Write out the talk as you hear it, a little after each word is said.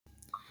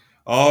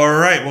All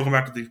right, welcome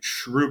back to the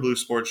True Blue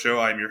Sports Show.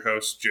 I'm your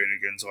host,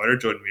 Jane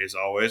Genswider. Joining me as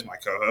always, my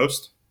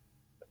co-host.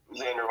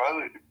 Xander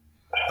Wiley.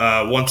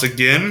 Once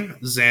again,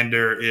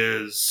 Xander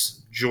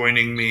is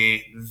joining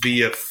me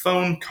via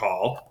phone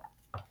call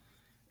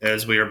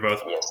as we are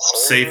both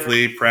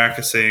safely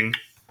practicing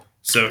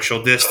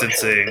social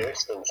distancing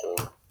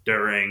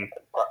during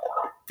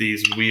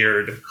these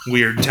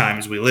weird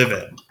times we live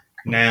in.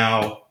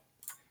 Now,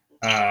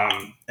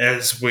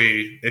 if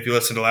you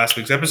listen to last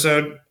week's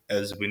episode,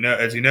 as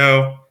you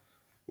know,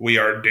 we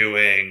are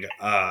doing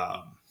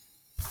a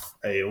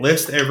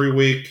list every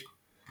week.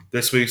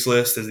 This week's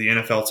list is the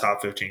NFL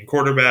top 15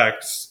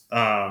 quarterbacks.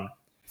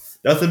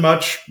 Nothing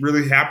much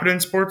really happened in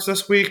sports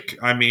this week.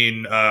 I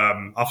mean,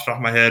 off the top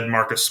of my head,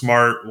 Marcus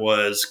Smart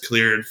was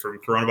cleared from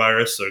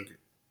coronavirus.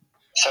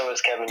 So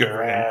was Kevin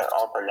Durant,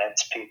 all the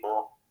Nets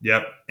people.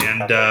 Yep.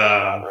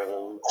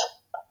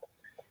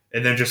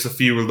 And then just a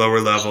few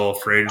lower level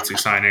free agency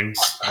signings,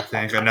 I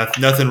think. And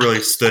nothing really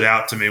stood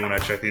out to me when I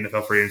checked the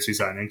NFL free agency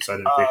signings. So I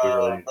didn't think we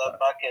really needed the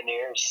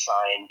Buccaneers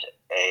signed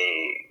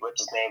what's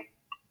his name?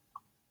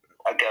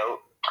 A GOAT.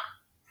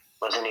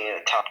 Wasn't he a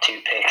top 2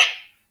 pick?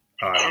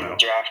 I don't know.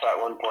 Draft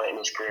at one point in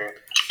his career.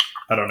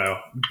 I don't know.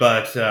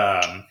 But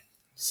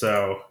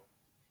so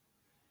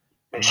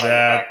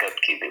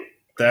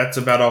that's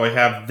about all we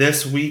have.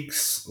 This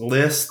week's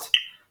list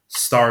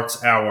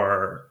starts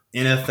our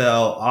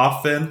NFL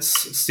offense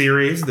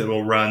series that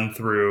will run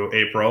through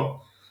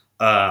April.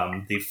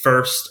 The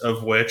first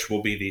of which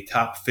will be the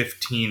top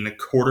 15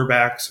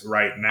 quarterbacks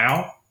right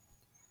now.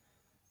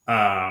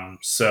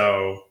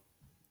 So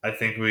I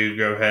think we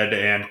go ahead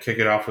and kick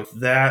it off with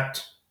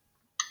that.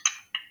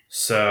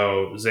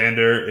 So,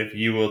 Xander, if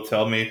you will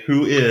tell me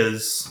who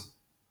is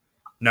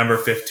number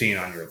 15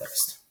 on your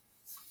list.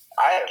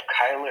 I have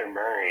Kyler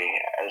Murray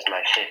as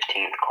my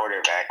 15th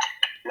quarterback.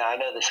 Now, I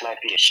know this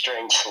might be a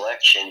strange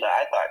selection, but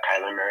I thought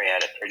Kyler Murray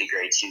had a pretty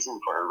great season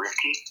for a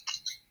rookie.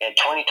 He had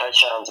 20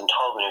 touchdowns and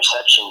 12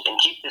 interceptions, and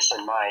keep this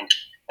in mind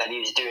that he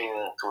was doing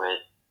it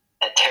with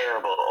a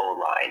terrible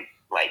O-line.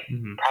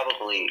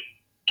 Probably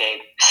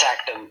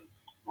sacked him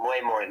way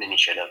more than he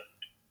should have.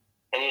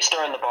 And he was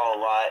throwing the ball a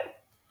lot.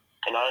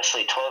 And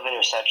honestly, 12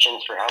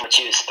 interceptions for how much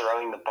he was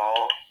throwing the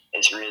ball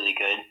is really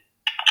good,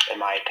 in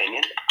my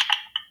opinion.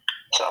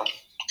 So,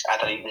 I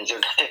thought he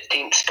deserved the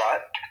 15th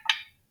spot.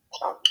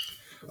 So.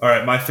 All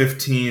right, my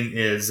 15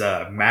 is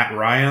Matt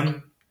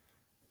Ryan.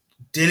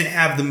 Didn't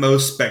have the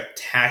most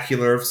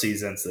spectacular of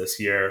seasons this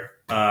year.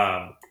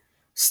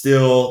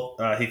 Still,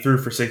 he threw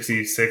for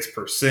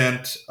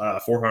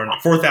 66%,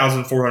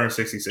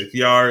 4,466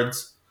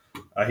 yards.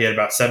 He had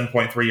about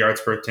 7.3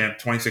 yards per attempt,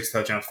 26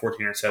 touchdowns,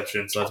 14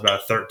 interceptions. So that's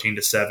about a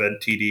 13-7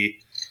 TD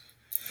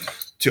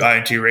to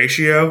INT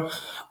ratio.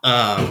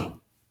 I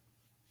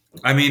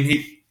mean,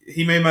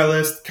 he made my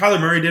list. Kyler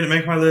Murray didn't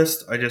make my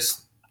list.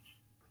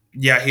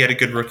 He had a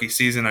good rookie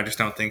season. I just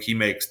don't think he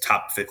makes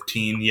top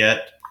 15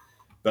 yet.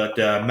 But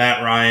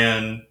Matt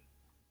Ryan,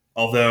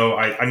 although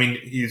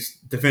he's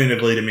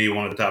definitively to me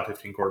one of the top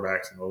 15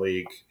 quarterbacks in the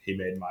league. He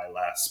made my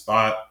last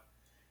spot.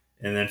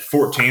 And then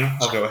 14,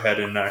 I'll go ahead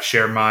and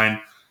share mine.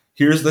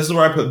 This is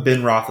where I put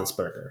Ben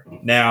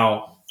Roethlisberger.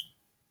 Now,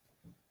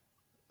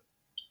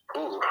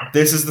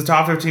 this is the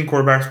top 15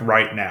 quarterbacks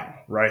right now,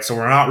 right? So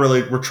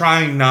we're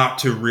trying not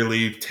to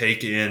really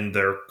take in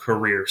their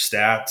career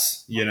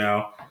stats, you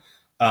know?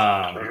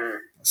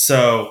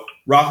 So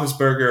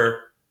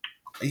Roethlisberger,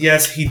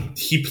 yes,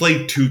 he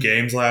played 2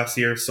 games last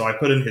year, so I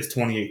put in his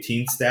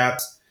 2018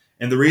 stats.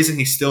 And the reason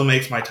he still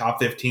makes my top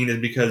 15 is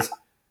because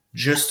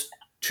just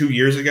 2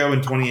 years ago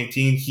in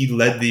 2018, he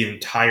led the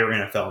entire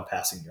NFL in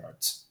passing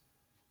yards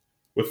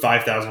with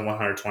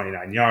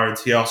 5,129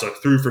 yards. He also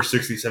threw for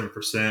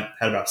 67%,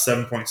 had about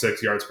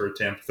 7.6 yards per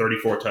attempt,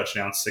 34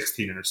 touchdowns,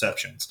 16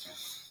 interceptions.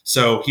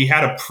 So he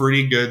had a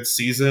pretty good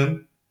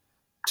season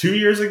 2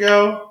 years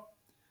ago,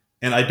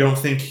 and I don't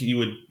think he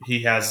would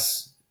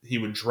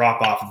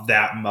drop off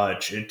that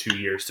much in 2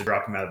 years to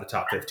drop him out of the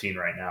top 15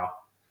 right now.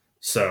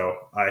 So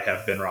I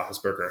have Ben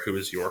Roethlisberger, who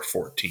is your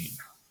 14.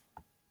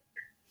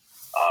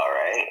 All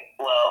right.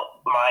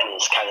 Well, mine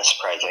is kind of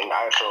surprising.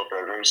 I have Philip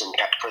Rivers, and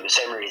for the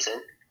same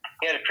reason.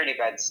 He had a pretty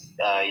bad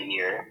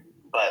year,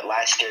 but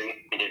last year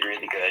he did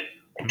really good.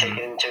 And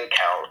taking into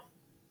account,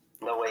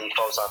 no way he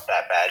falls off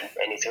that bad.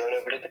 And he's going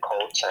over to the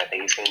Colts, and I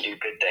think he's going to do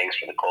good things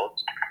for the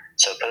Colts.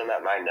 So put him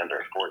at my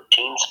number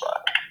 14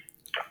 spot.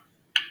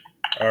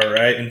 All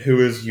right, and who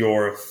is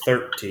your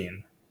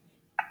 13?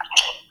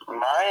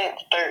 My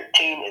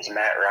 13 is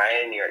Matt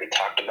Ryan. You already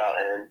talked about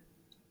him.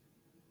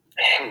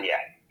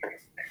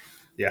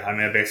 Yeah, I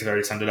basically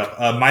already summed it up.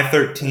 My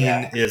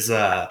 13 is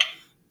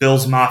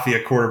Bills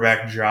Mafia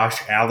quarterback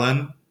Josh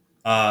Allen.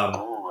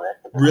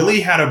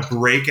 Really had a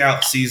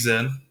breakout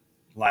season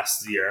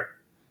last year.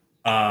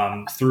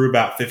 Threw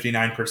about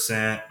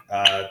 59%.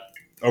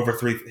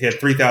 He had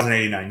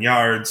 3,089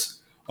 yards.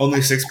 Only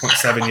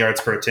 6.7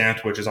 yards per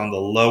attempt, which is on the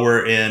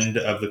lower end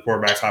of the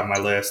quarterbacks I have on my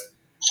list.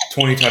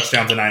 20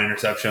 touchdowns and 9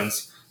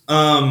 interceptions.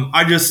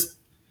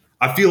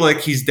 I feel like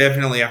he's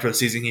definitely, after the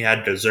season he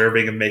had,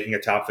 deserving of making a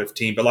top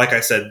 15. But like I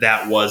said,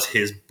 that was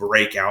his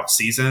breakout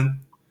season.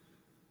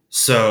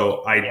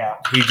 So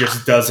he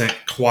just doesn't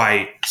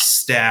quite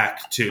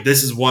stack to.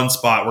 This is one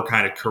spot where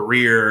kind of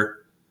career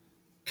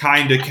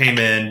kind of came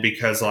in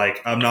because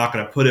like I'm not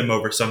going to put him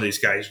over some of these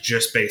guys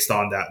just based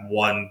on that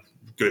one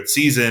good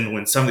season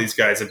when some of these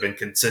guys have been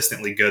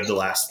consistently good the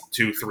last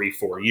 2, 3,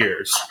 4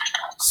 years.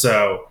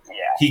 So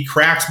he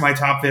cracks my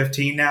top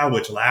 15 now,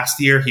 which last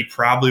year he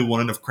probably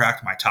wouldn't have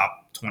cracked my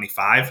top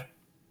 25.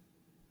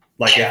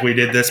 Like if we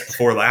did this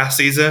before last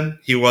season,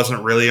 he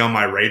wasn't really on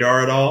my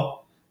radar at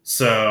all.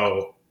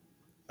 So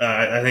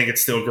I think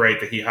it's still great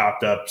that he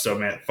hopped up so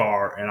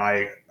far, and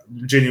I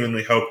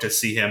genuinely hope to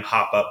see him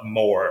hop up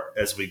more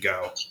as we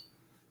go.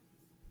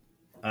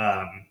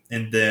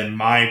 And then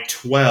my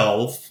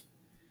 12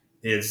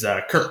 is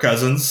Kirk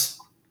Cousins.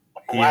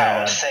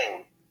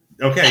 Same.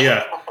 Okay,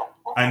 yeah.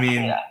 I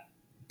mean,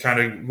 kind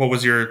of, what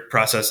was your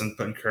process in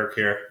putting Kirk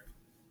here?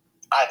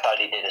 I thought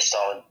he did a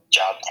solid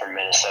job for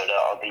Minnesota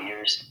all the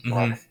years.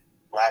 Mm-hmm.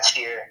 Last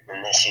year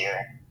and this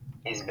year,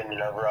 he's been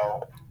an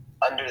overall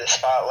under the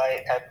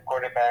spotlight type of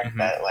quarterback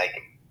that, like,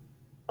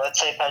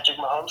 let's say Patrick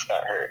Mahomes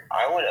got hurt.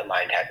 I wouldn't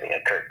mind having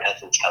a Kirk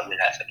Cousins come in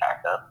as a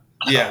backup.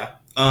 Yeah.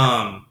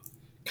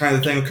 Kind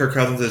of the thing with Kirk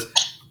Cousins is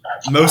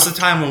most of the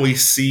time when we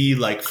see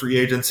like free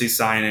agency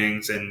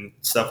signings and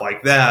stuff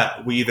like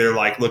that, we either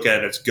like look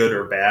at it as good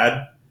or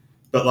bad.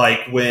 But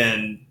like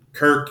when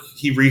Kirk,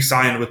 he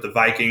re-signed with the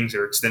Vikings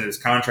or extended his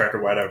contract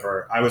or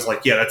whatever, I was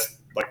like, yeah, that's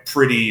like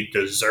pretty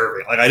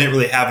deserving. Like I didn't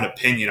really have an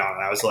opinion on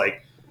it. I was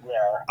like,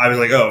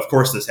 oh, of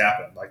course this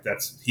happened. Like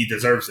he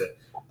deserves it.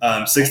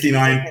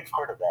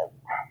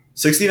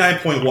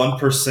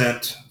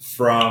 69.1%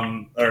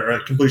 from or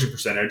completion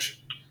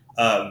percentage,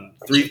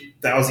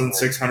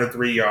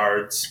 3,603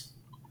 yards,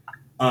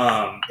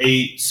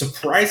 a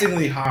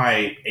surprisingly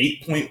high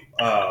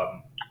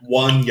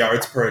 8.1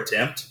 yards per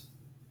attempt.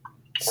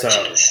 So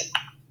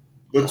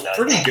it's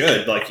pretty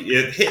good. Like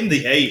hitting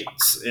the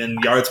 8s in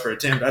yards per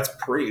attempt, that's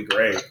pretty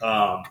great.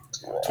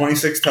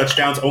 26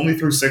 touchdowns, only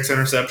threw 6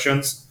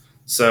 interceptions.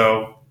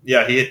 So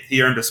yeah,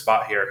 he earned a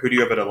spot here. Who do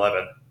you have at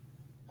 11?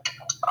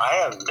 I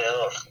have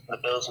the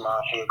Bills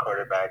Mafia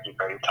quarterback. You've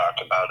already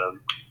talked about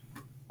him.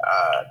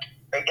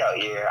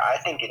 Breakout year. I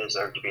think he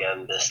deserved to be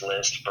on this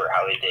list for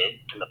how he did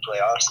in the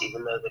playoffs,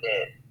 even though they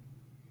didn't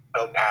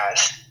go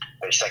past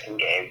their second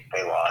game.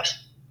 They lost.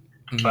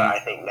 Mm-hmm. But I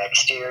think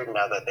next year,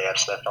 now that they have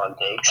Stephon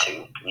Diggs,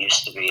 who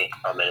used to be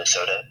on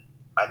Minnesota,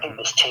 I think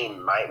this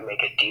team might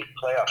make a deep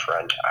playoff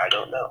run. I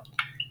don't know.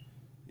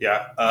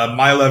 Yeah.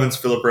 My 11's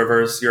Phillip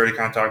Rivers. You already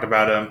kind of talked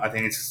about him. I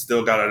think he's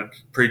still got a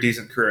pretty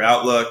decent career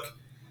outlook.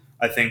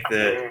 I think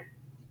that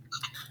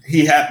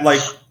he had, like,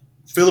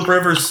 Phillip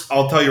Rivers,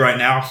 I'll tell you right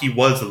now, he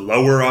was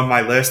lower on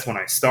my list when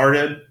I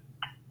started.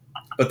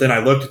 But then I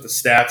looked at the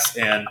stats,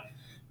 and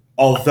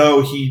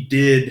although he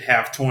did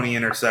have 20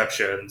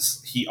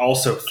 interceptions, he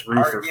also threw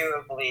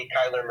Arguably,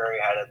 Kyler Murray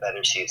had a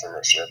better season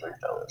this year than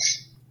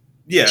Phillips.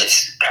 Yes. Which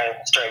is kind of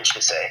strange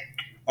to say.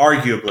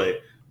 Arguably.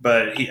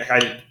 But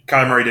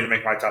Kyler Murray didn't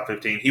make my top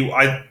 15.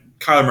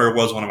 Kyler Murray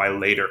was one of my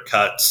later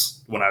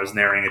cuts when I was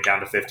narrowing it down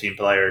to 15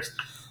 players.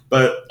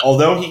 But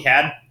although he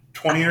had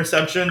 20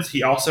 interceptions,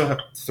 he also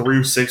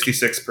threw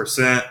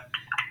 66%,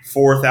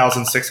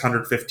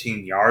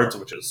 4,615 yards,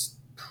 which is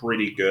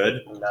pretty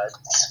good.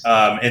 Nuts.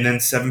 And then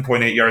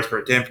 7.8 yards per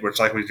attempt, which,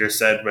 like we just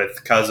said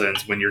with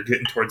Cousins, when you're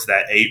getting towards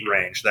that 8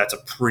 range, that's a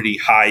pretty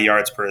high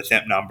yards per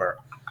attempt number.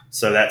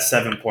 So that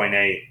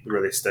 7.8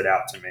 really stood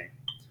out to me.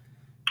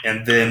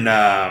 And then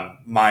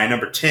my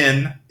number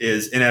 10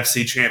 is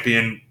NFC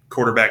champion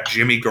quarterback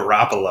Jimmy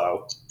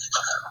Garoppolo.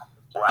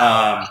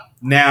 Wow.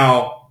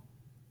 Now,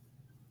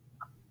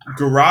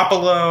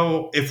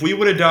 Garoppolo, if we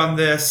would have done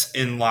this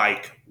in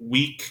like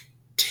week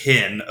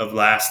 10 of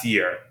last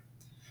year,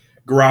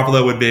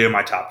 Garoppolo would be in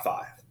my top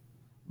 5.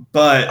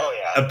 But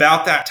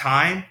about that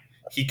time,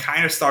 he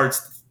kind of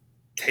starts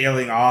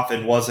tailing off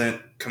and wasn't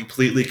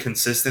completely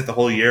consistent the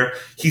whole year.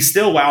 He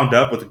still wound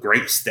up with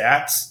great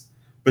stats,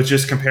 but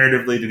just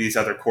comparatively to these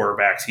other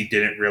quarterbacks, he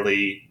didn't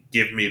really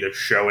give me the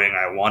showing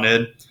I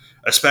wanted,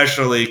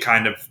 especially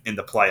kind of in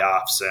the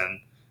playoffs,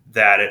 and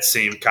that it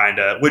seemed kind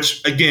of,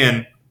 which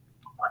again,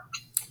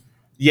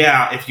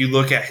 yeah, if you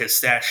look at his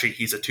stat sheet,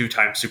 he's a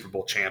 2-time Super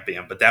Bowl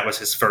champion, but that was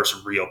his first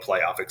real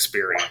playoff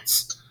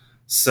experience.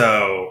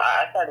 So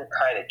I thought he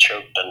kind of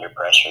choked under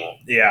pressure.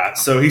 Yeah,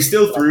 so he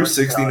still threw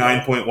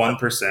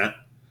 69.1%,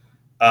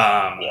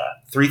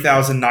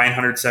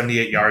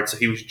 3,978 yards, so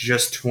he was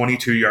just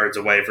 22 yards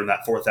away from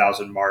that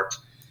 4,000 mark.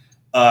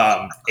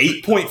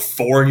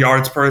 8.4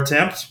 yards per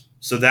attempt,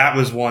 so that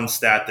was one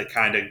stat that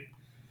kind of,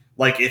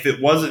 like, if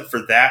it wasn't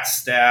for that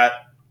stat,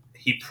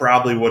 he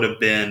probably would have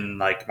been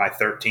like my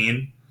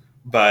 13,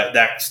 but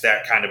that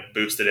stat kind of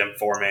boosted him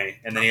for me.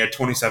 And then he had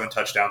 27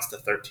 touchdowns to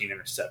 13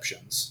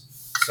 interceptions.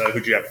 So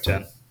who'd you have at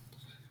 10?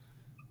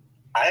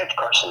 I have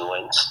Carson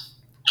Wentz.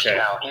 Okay.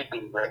 Now, he'd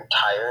be ranked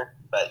higher,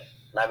 but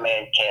my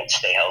man can't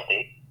stay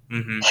healthy.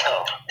 Mm-hmm.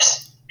 So.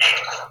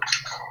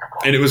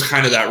 And it was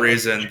kind of that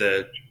reason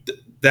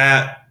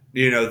that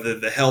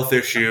the health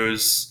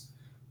issues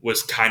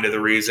was kind of the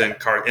reason,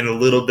 and a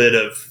little bit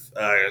of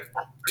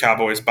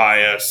Cowboys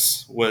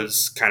bias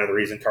was kind of the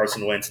reason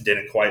Carson Wentz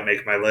didn't quite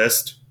make my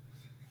list.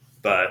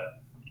 But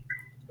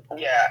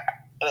yeah,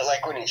 but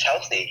like when he's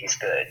healthy, he's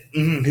good.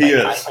 He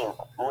is. I think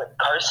when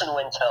Carson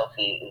Wentz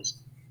healthy is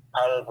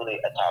probably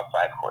a top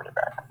 5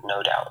 quarterback,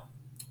 no doubt.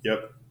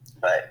 Yep.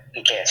 But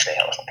he can't stay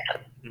healthy.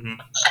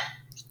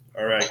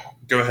 All right,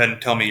 go ahead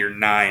and tell me your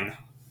 9.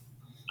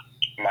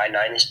 My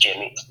 9 is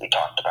Jimmy. We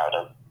talked about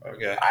him.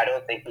 Okay. I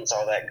don't think he's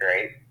all that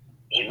great.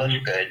 He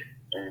looked good.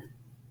 And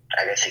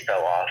I guess he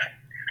fell off.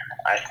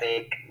 I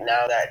think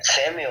now that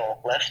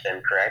Samuel left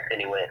them, correct, and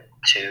he went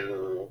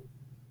to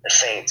the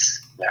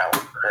Saints now,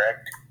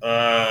 correct?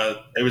 I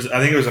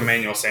think it was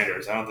Emmanuel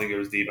Sanders. I don't think it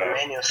was Debo.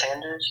 Emmanuel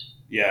Sanders?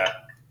 Yeah.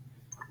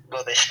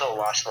 Well, they still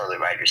lost one of the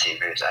wide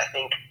receivers. I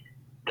think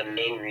the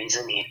main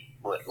reason he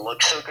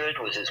looked so good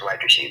was his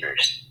wide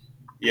receivers.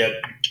 Yeah,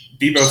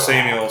 Debo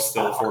Samuel's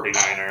still a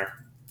 49er.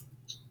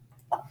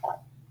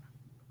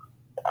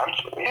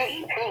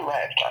 Who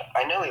left?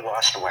 I know he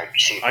lost the wide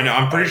receiver. I know.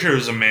 I'm pretty sure it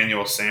was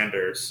Emmanuel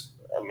Sanders.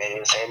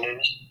 Emmanuel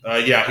Sanders?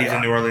 Yeah, he's a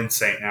New Orleans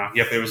Saint now.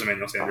 Yep, it was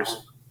Emmanuel Sanders.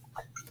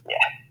 Yeah.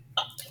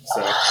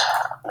 So,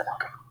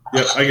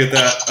 yep, I get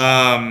that.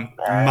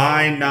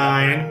 My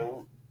 9.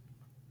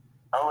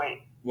 Oh,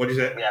 wait. What'd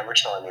you say? Yeah, we're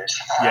still on yours.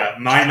 Yeah,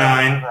 my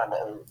 9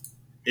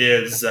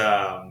 is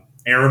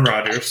Aaron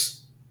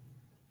Rodgers.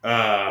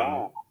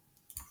 Now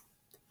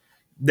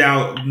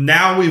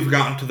we've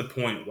gotten to the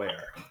point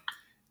where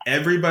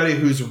everybody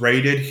who's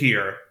rated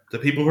here, the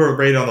people who are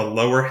rated on the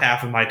lower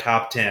half of my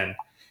top 10,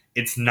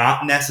 it's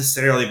not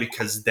necessarily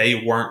because they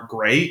weren't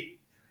great.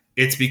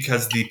 It's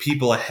because the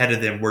people ahead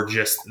of them were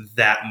just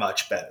that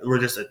much better. We're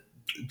just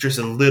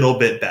a little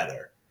bit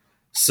better.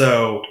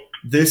 So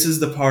this is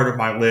the part of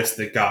my list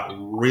that got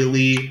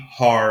really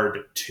hard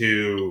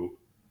to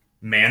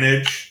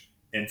manage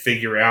and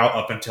figure out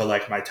up until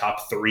like my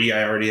top 3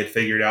 I already had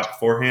figured out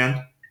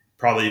beforehand,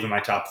 probably even my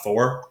top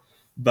 4.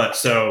 But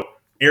so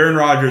Aaron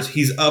Rodgers,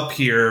 he's up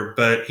here,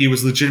 but he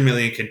was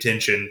legitimately in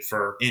contention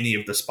for any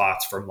of the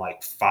spots from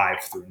like 5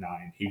 through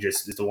 9. He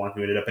just is the one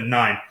who ended up in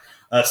 9.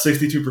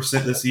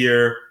 62% this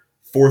year,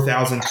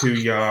 4,002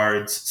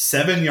 yards,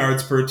 7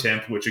 yards per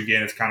attempt, which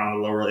again is kind of on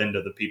the lower end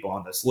of the people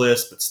on this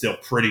list, but still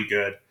pretty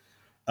good.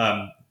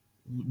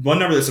 One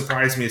number that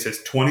surprised me is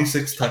his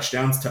 26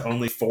 touchdowns to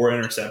only 4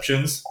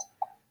 interceptions.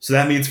 So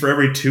that means for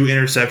every 2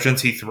 interceptions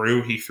he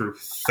threw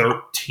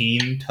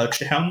 13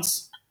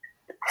 touchdowns.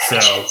 So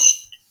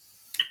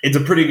it's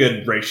a pretty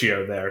good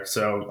ratio there.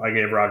 So I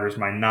gave Rodgers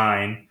my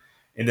 9.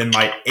 And then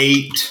my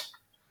 8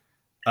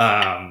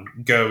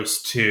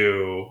 goes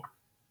to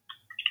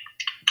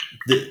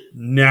the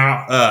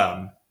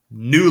now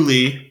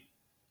newly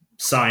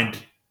signed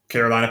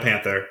Carolina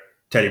Panther,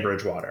 Teddy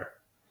Bridgewater.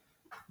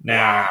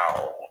 Now,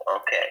 wow.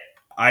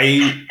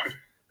 Okay.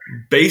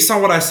 Based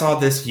on what I saw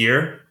this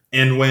year,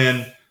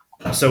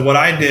 so what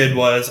I did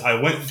was I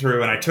went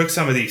through and I took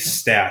some of these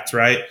stats,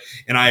 right?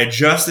 And I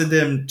adjusted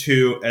them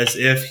to as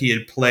if he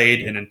had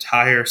played an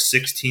entire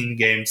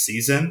 16-game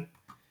season.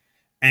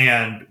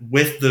 And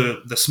with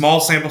the small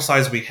sample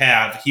size we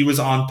have, he was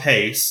on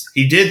pace.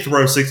 He did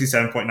throw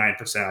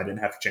 67.9%. I didn't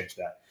have to change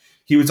that.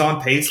 He was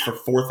on pace for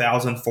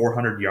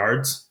 4,400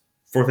 yards,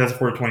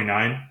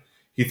 4,429.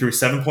 He threw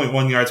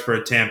 7.1 yards per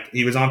attempt.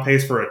 He was on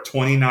pace for a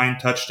 29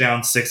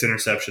 touchdown, 6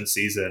 interception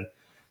season.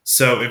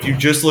 So if you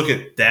just look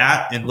at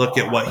that and look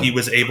at what he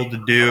was able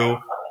to do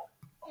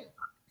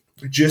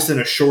just in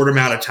a short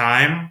amount of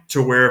time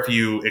to where if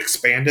you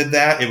expanded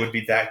that, it would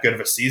be that good of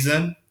a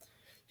season,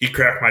 he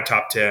cracked my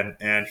top 10,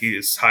 and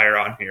he's higher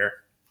on here.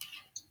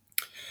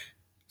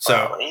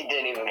 So he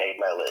didn't even make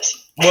my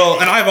list. Well,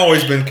 and I've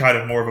always been kind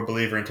of more of a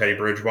believer in Teddy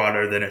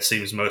Bridgewater than it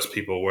seems most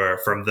people were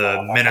from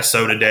the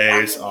Minnesota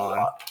days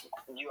on.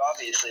 You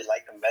obviously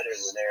like him better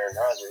than Aaron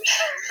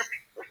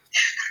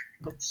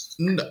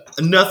Rodgers.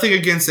 Nothing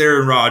against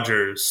Aaron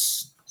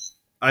Rodgers.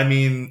 I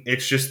mean,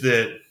 it's just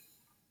that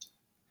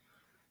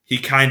he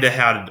kind of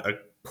had a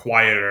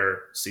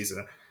quieter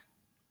season.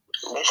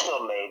 They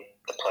still made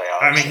the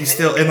playoffs. I mean, he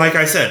still, and like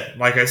I said,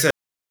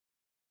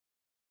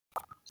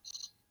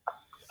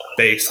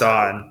 based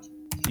on,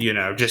 it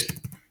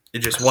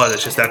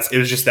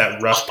was just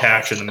that rough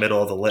patch in the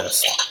middle of the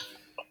list.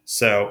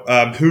 So,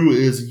 who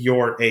is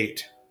your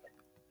 8?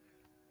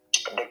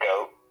 The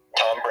GOAT,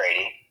 Tom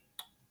Brady.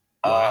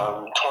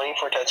 Wow.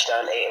 24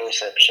 touchdown, 8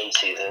 interception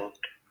season.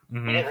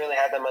 Mm-hmm. He didn't really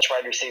have that much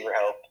wide receiver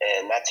help,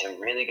 and that's a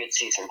really good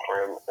season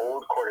for an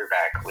old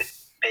quarterback with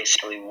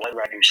basically one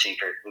wide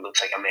receiver who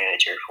looks like a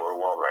manager for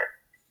Walmart.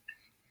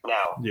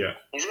 Now,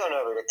 He's going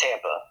over to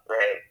Tampa,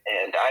 right?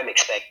 And I'm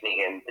expecting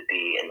him to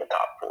be in the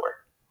top 4.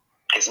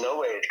 Because no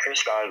way with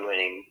Chris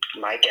Godwin,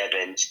 Mike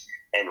Evans,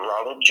 and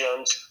Ronald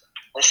Jones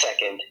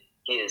II,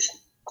 he is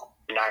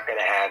not going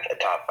to have a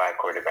top 5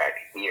 quarterback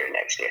year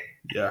next year.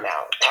 Yeah.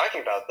 Now,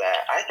 talking about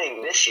that, I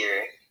think this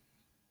year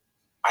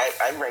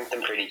I ranked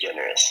them pretty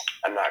generous.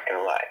 I'm not going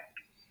to lie.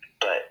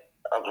 But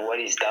of what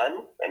he's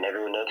done, and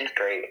everyone knows he's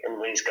great, and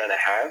what he's going to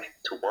have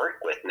to work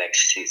with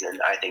next season,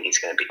 I think he's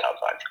going to be top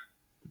 5.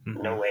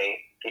 Mm-hmm. No way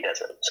he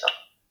doesn't. So.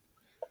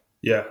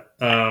 Yeah.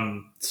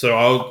 So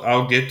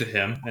I'll get to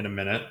him in a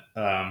minute.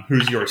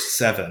 Who's your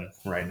 7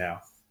 right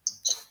now?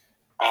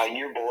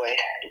 Your boy,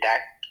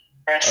 Dak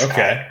Prescott.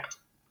 Okay.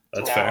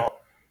 That's now, fair.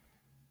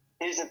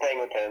 Here's the thing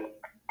with him.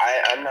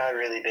 I'm not a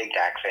really big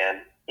Dak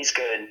fan. He's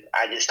good.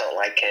 I just don't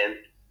like him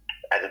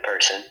as a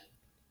person.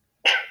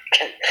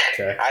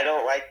 Okay. I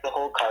don't like the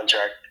whole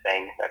contract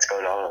thing that's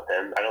going on with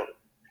him. I don't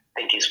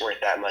think he's worth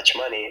that much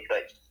money,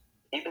 but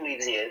he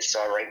believes he is, so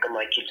I rank him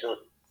like he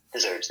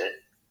deserves it.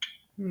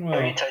 Well,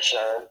 30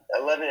 touchdowns,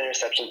 11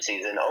 interception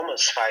season,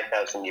 almost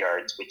 5,000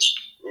 yards, which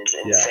is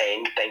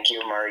insane. Yeah. Thank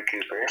you, Amari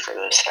Cooper, for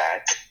those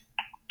stats.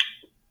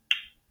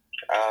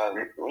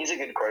 He's a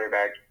good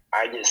quarterback.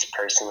 I just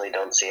personally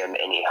don't see him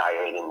any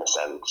higher than the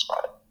 7th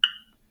spot.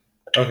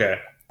 Okay.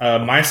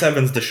 My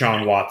 7's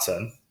Deshaun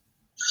Watson.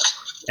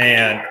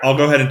 And I'll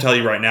go ahead and tell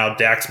you right now,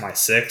 Dak's my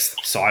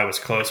 6th, so I was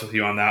close with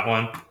you on that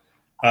one.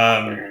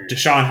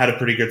 Deshaun had a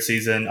pretty good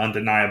season,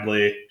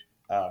 undeniably.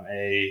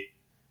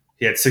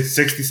 He had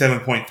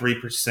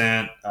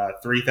 67.3%,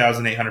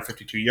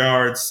 3,852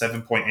 yards,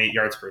 7.8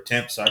 yards per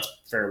attempt, so that's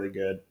fairly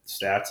good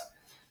stats.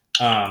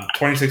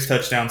 26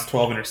 touchdowns,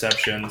 12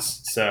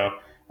 interceptions. So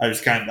I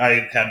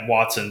had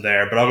Watson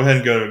there, but I'll go ahead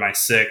and go to my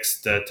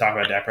 6th to talk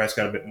about Dak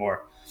Prescott a bit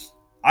more.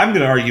 I'm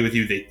going to argue with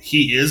you that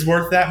he is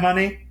worth that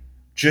money,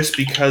 just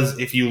because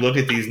if you look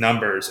at these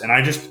numbers,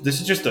 and this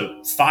is just a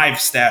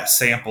 5-stat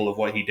sample of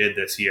what he did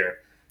this year.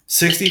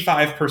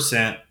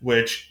 65%,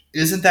 which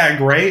isn't that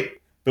great,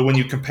 but when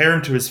you compare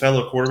him to his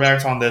fellow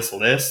quarterbacks on this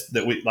list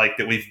that we've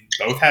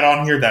both had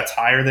on here, that's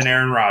higher than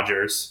Aaron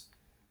Rodgers.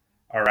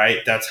 All right,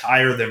 that's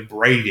higher than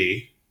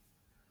Brady.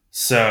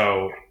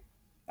 So,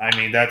 I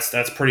mean, that's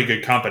pretty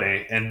good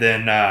company. And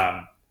then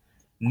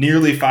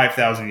nearly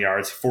 5,000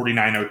 yards,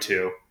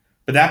 4,902.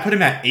 But that put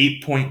him at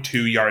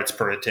 8.2 yards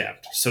per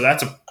attempt. So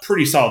that's a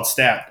pretty solid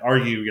stat to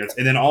argue against.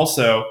 And then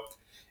also,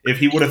 if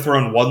he would have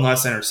thrown one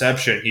less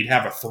interception, he'd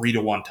have a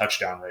 3-to-1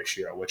 touchdown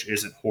ratio, which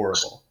isn't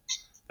horrible.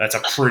 That's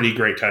a pretty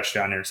great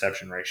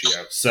touchdown-interception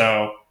ratio.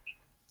 So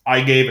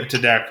I gave it to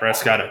Dak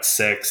Prescott at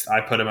 6th.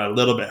 I put him a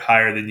little bit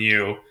higher than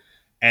you.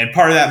 And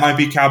part of that might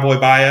be Cowboy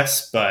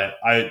bias, but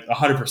I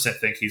 100%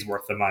 think he's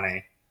worth the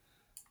money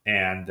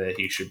and that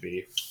he should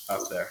be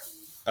up there.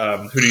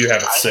 Who do you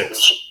have at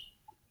 6th?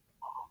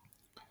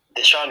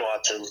 Deshaun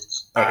Watson.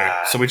 Okay,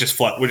 so we just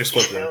flipped them.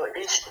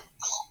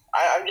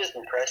 I'm just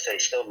impressed that he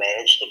still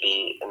managed to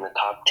be in the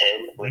top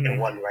 10 with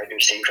one wide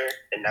receiver,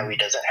 and now he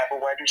doesn't have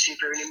a wide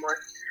receiver anymore.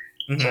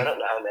 So I don't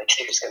know how next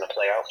year is going to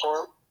play out for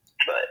him.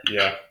 But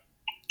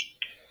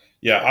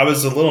yeah, I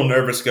was a little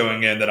nervous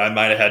going in that I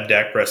might have had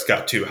Dak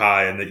Prescott too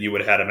high and that you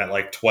would have had him at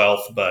like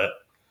 12th, but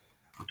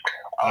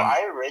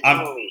I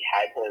originally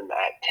had him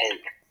at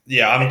 10th.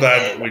 Yeah, I'm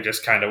glad that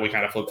we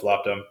kind of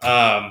flip-flopped him.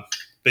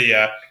 But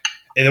yeah,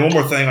 and then one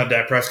more thing on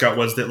Dak Prescott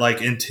was that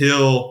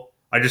until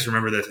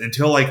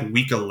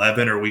week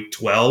 11 or week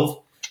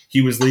 12,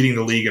 he was leading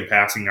the league in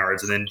passing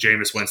yards, and then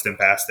Jameis Winston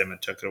passed him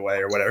and took it away,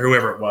 or whatever,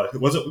 whoever it was.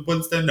 Was it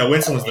Winston? No,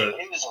 Winston was It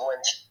was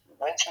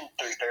Winston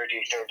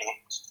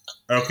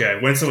 30. Okay,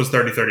 Winston was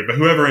 30-30, but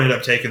whoever ended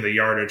up taking the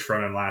yardage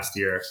from him last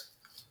year,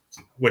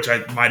 which I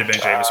might have been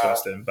Jameis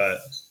Winston, but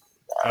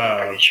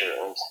I'm pretty sure it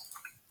was.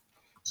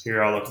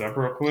 Here, I'll look it up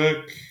real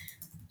quick.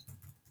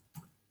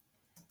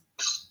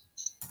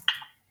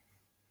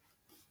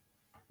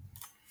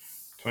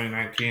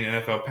 (2019)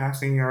 NFL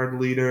passing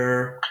yard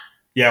leader.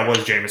 Yeah, it was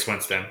Jameis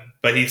Winston,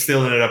 but he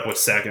still ended up with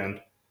 2nd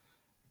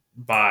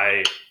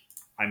by,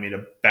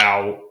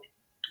 about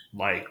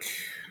I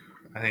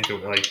think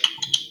it was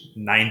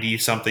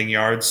 90-something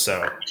yards,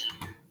 so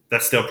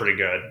that's still pretty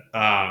good.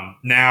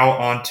 Now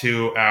on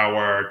to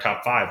our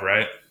top 5,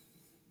 right?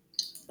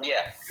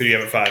 Yeah. Who do you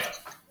have at 5?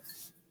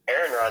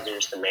 Aaron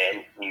Rodgers, the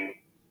man you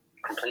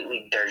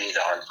completely dirtied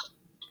on.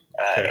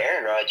 Okay.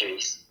 Aaron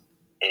Rodgers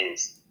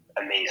is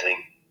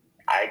amazing.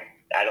 I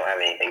don't have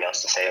anything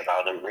else to say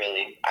about him,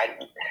 really.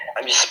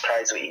 I'm just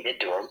surprised what you did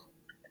to him.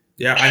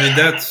 Yeah,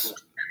 that's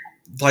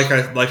like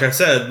I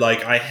said,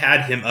 I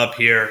had him up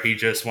here. He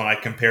just, when I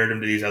compared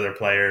him to these other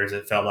players,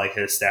 it felt like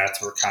his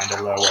stats were kind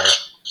of lower,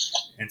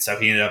 and so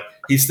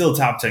he's still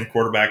top 10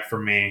 quarterback for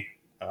me.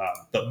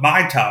 But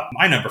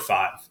my number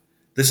 5,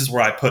 this is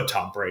where I put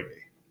Tom Brady.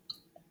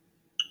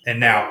 And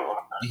now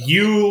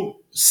you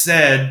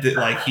said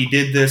that he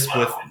did this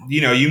with,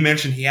 you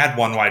mentioned he had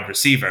one wide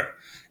receiver.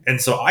 And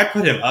so I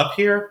put him up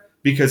here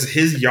because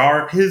his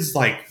just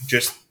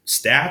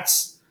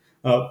stats,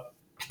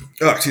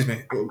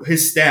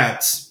 his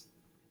stats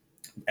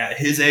at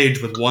his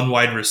age with one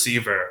wide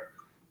receiver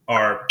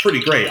are pretty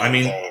great.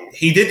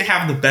 He didn't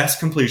have the best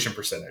completion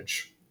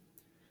percentage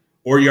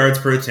or yards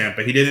per attempt,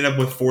 but he did end up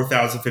with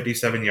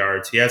 4,057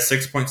 yards. He has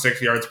 6.6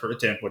 yards per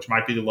attempt, which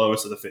might be the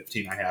lowest of the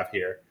 15 I have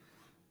here.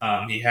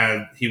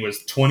 He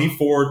was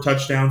 24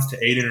 touchdowns to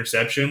 8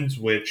 interceptions,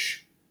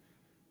 which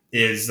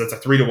that's a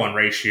 3-to-1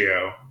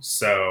 ratio.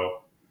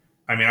 So,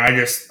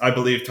 I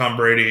believe Tom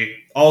Brady.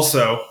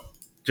 Also,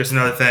 just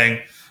another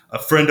thing. A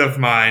friend of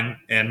mine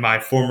and my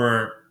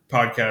former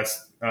podcast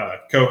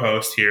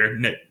co-host here,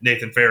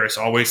 Nathan Ferris,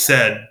 always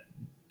said,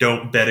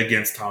 "Don't bet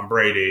against Tom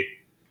Brady."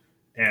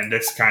 And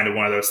it's kind of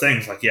one of those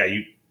things. Like, yeah,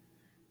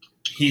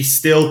 he's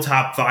still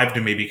top 5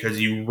 to me because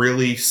you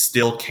really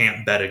still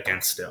can't bet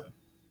against him.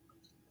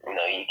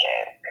 No, you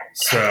can't.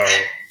 So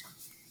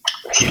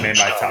he made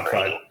my top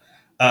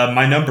 5.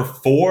 My number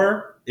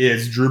 4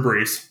 is Drew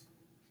Brees.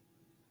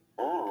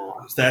 Ooh.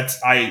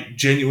 I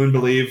genuinely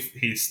believe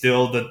he's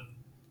still the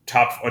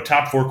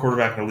top 4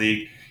 quarterback in the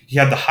league. He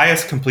had the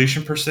highest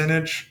completion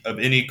percentage of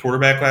any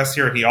quarterback last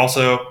year. He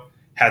also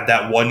had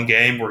that one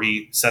game where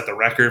he set the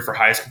record for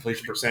highest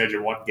completion percentage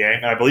in one game.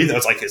 And I believe that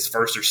was like his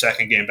first or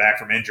second game back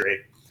from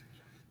injury.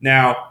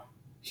 Now,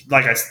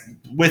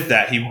 with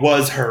that, he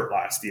was hurt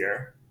last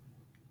year.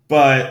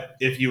 But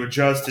if you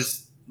adjust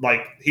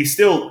he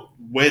still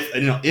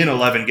in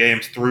 11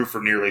 games threw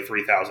for nearly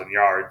 3,000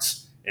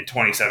 yards and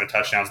 27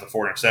 touchdowns to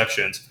 4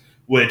 interceptions,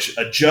 which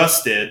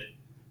adjusted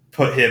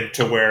put him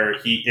to where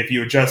if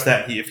you adjust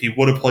that, if he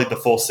would have played the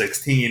full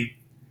 16,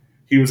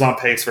 he was on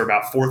pace for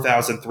about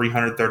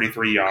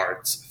 4,333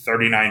 yards,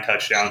 39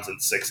 touchdowns,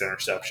 and 6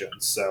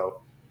 interceptions.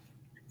 So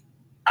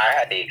I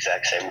had the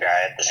exact same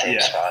guy at the same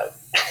spot.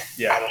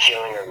 Yeah. I have a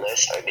feeling our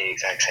lists are the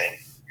exact same.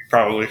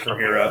 Probably from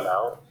here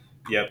up.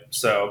 Yep.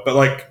 So, but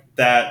like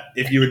that,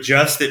 if you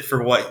adjust it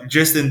for what,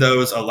 just in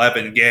those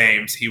 11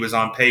 games, he was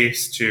on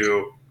pace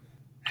to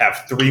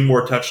have 3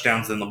 more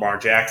touchdowns than Lamar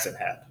Jackson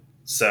had.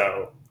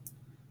 So,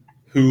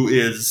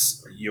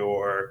 yours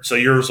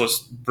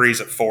was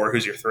Brees at 4.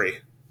 Who's your 3?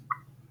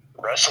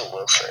 Russell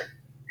Wilson.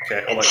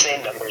 Okay.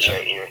 Insane numbers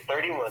right here.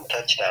 31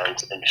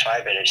 touchdowns and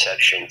 5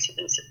 interceptions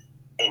is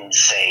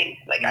insane.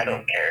 Like, I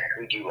don't care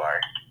who you are.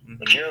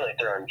 Mm-hmm. If you're only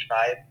throwing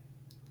 5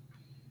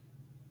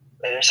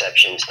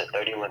 interceptions to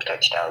 31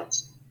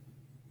 touchdowns,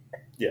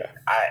 you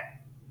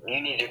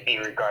need to be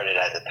regarded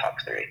as a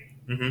top 3.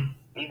 Mm-hmm.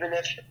 Even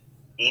if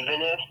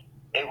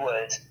it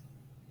was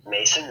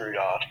Mason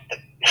Rudolph, a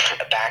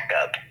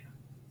backup,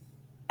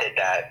 did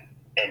that,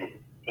 and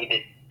he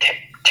did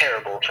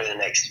terrible for the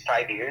next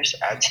 5 years,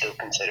 I'd still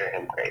consider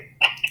him great.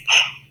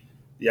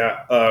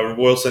 Yeah,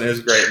 Wilson is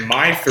great.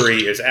 My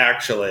 3 is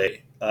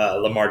actually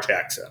Lamar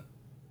Jackson.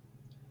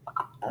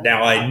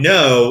 Now I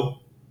know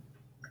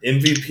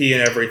MVP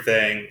and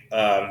everything.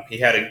 He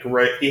had a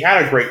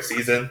great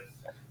season.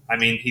 I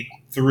mean, he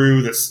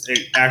threw this.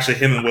 Actually,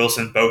 him and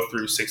Wilson both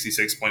threw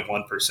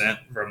 66.1%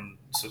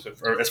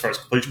 as far as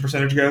completion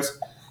percentage goes.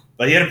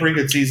 But he had a pretty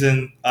good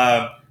season.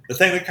 The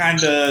thing that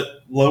kind of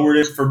lowered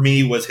it for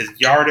me was his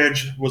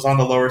yardage was on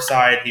the lower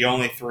side. He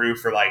only threw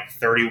for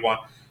 31.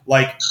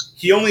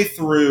 He only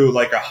threw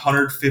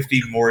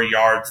 150 more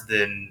yards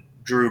than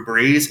Drew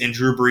Brees, and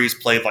Drew Brees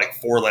played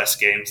 4 less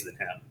games than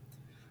him.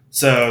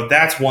 So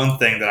that's one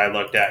thing that I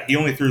looked at. He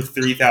only threw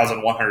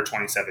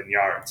 3,127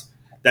 yards.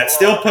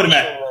 Still put him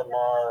at.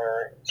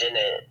 Lamar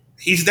didn't.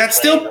 That's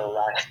still the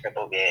last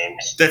couple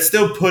games. That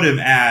still put him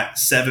at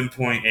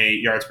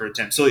 7.8 yards per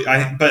attempt. So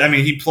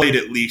he played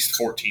at least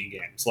 14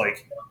 games.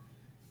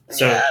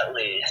 At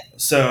least.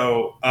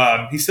 So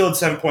he still had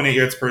 7.8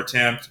 yards per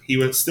attempt. He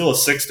was still a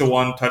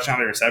 6-to-1 touchdown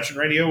to interception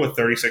ratio with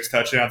 36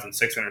 touchdowns and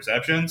 6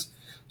 interceptions.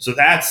 So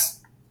that's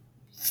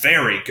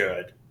very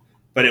good.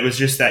 But it was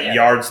just that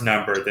yards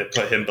number that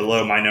put him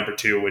below my number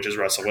 2, which is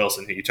Russell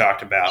Wilson, who you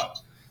talked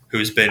about,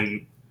 who's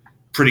been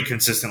pretty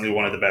consistently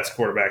one of the best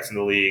quarterbacks in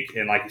the league.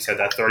 And like you said,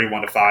 that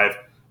 31-5.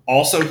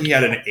 Also, he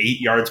had an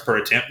 8 yards per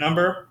attempt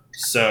number.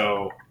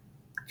 So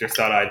just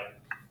thought I'd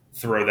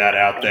throw that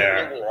out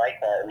there. You really like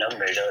that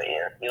number, don't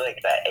you? You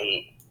like that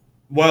 8.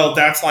 Well,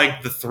 that's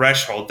the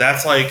threshold.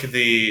 That's in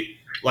the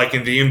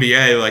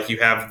NBA, you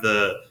have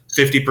the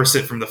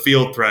 50% from the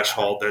field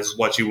threshold is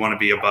what you want to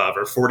be above,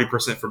 or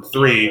 40% from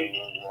 3.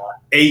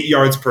 8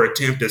 yards per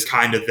attempt is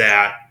kind of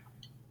that,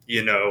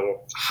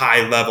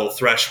 high level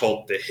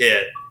threshold to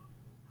hit.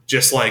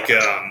 Just it's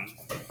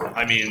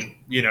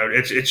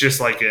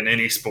just like in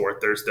any sport,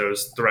 there's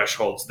those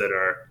thresholds that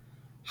are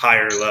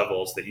higher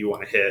levels that you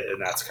want to hit,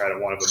 and that's kind of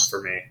one of them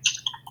for me.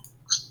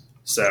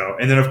 So,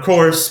 and then of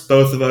course,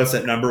 both of us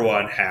at number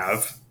 1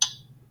 have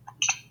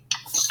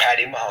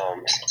Patty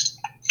Mahomes.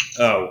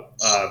 Oh,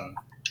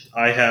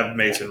 I have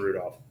Mason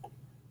Rudolph.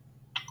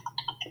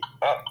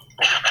 Oh.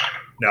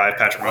 No, I have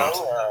Patrick Mahomes.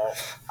 Well,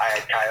 I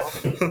had Kyle,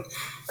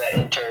 that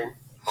intern.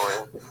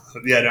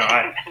 Yeah, no,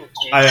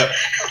 I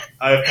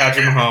have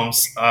Patrick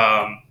Mahomes.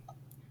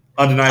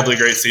 Undeniably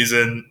great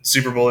season,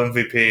 Super Bowl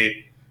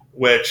MVP,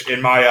 which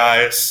in my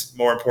eyes,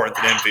 more important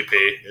than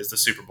MVP is the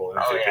Super Bowl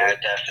MVP. Oh yeah,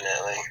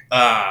 definitely.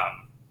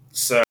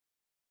 So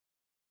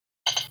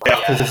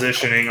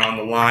positioning on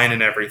the line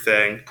and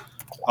everything.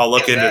 I'll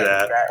look into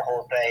that. That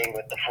whole thing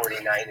with the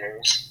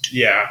 49ers.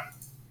 Yeah.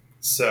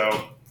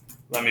 So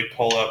let me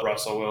pull up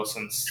Russell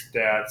Wilson's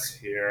stats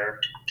here.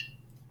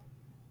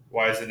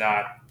 Why is it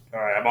not? All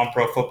right, I'm on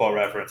Pro Football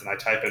Reference, and I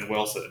type in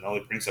Wilson, and it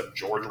only brings up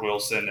George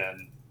Wilson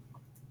and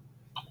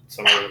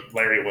some other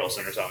Larry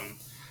Wilson or something.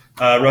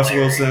 Russell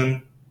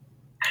Wilson,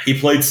 he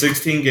played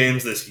 16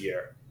 games this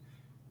year.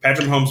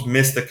 Patrick Mahomes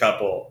missed a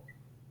couple.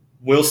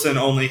 Wilson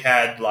only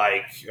had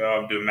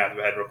I'm doing math in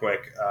my head real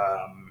quick,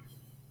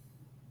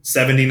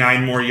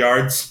 79 more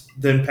yards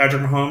than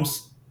Patrick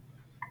Mahomes.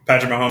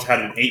 Patrick Mahomes had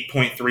an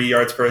 8.3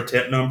 yards per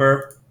attempt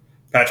number.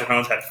 Patrick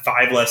Mahomes had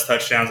 5 less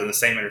touchdowns and the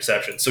same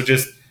interception. So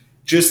just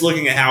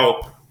looking at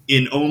how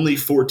in only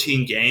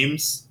 14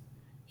 games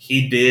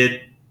he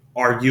did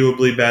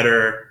arguably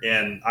better,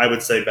 and I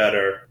would say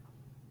better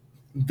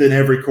than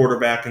every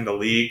quarterback in the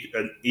league,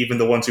 and even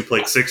the ones who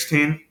played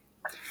 16,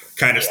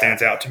 kind of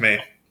stands out to me.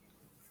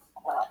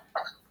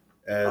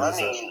 Let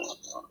me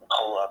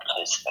pull up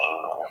his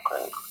thing real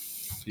quick.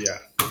 Yeah,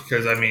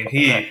 because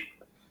he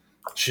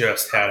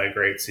just had a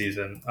great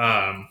season.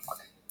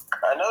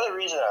 Another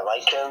reason I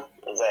like him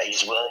is that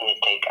he's willing to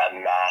take a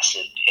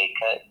massive pay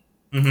cut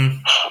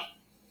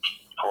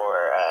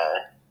for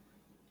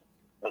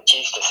the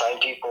Chiefs to sign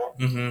people.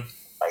 Mm-hmm.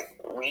 Like,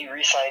 we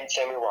re-signed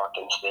Sammy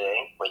Watkins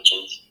today, which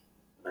is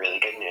really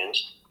good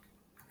news.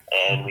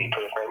 And we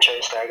put a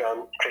franchise tag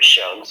on Chris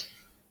Jones.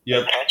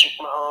 Yep. And Patrick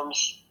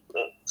Mahomes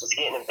is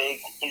getting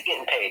he's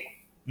getting paid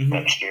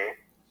next year.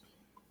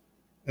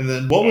 And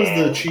then what was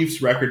the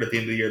Chiefs' record at the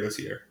end of the year this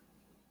year?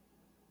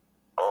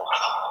 Oh,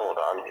 hold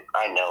on.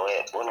 I know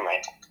it. What am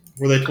I?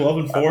 Were they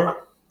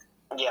 12-4?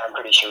 Yeah, I'm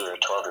pretty sure we were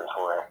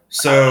 12-4.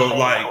 So,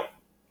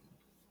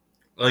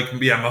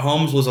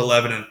 Mahomes was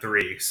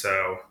 11-3.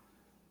 So,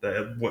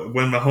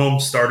 when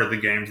Mahomes started the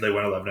games, they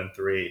went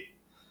 11-3.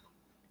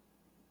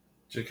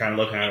 Just kind of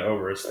looking at it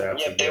over his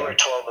stats. Yep, they were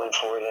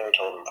 12-4. They were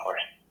 12-4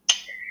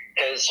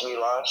 because we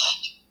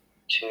lost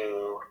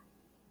to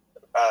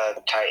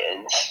the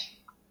Titans.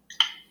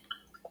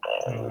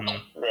 And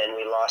then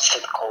we lost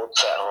to the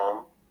Colts at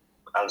home.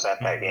 I was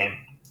at that game.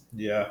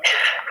 Yeah.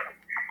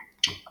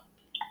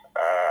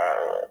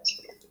 Let's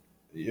see.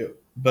 Yep.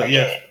 But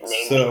yeah,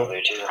 he still.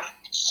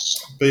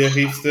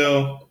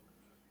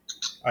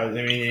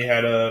 He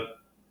had a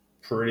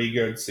pretty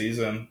good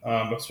season,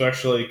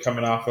 especially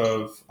coming off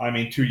of.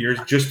 2 years.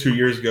 Just 2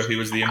 years ago, he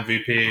was the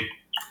MVP,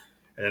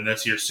 and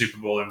this year's Super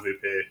Bowl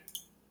MVP.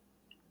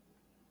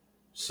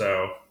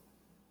 So,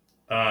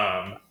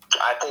 I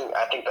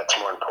think that's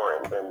more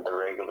important than the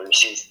regular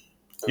season.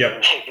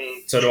 Yep.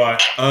 So do I.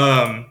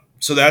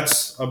 So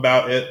that's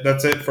about it.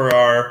 That's it for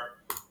our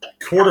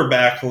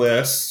quarterback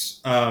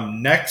list.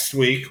 Next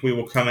week we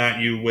will come at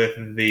you with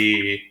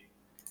the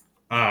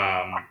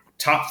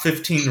top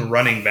 15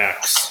 running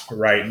backs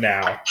right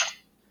now.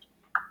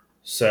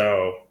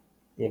 So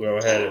we'll go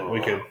ahead and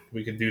we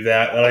could do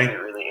that. That'll be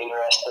really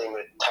interesting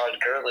with Todd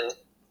Gurley.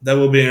 That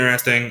will be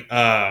interesting.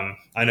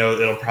 I know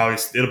it'll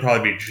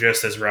probably be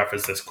just as rough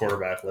as this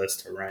quarterback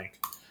list to rank.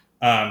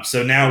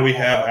 So now we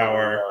have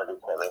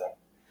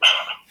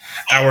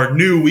our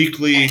new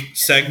weekly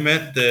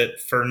segment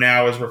that for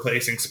now is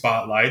replacing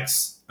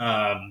Spotlights.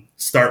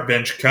 Start,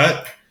 bench,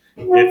 cut.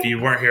 If you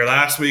weren't here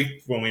last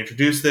week when we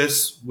introduced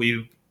this,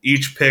 we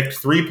each picked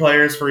 3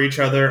 players for each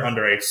other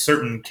under a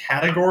certain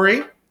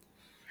category.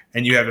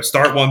 And you have to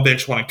start one,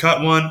 bench one, and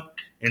cut one.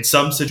 In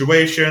some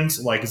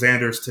situations, like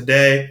Xander's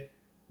today,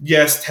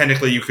 yes,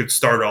 technically you could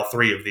start all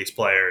 3 of these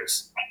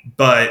players.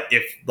 But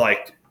if,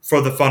 for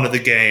the fun of the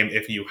game,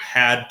 if you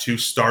had to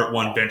start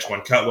one, bench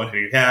one, cut one, who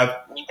you have?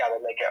 You got to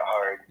make it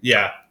hard.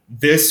 Yeah.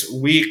 This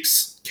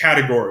week's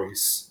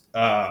categories.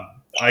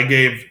 I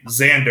gave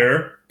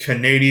Xander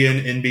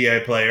Canadian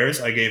NBA players.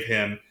 I gave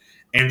him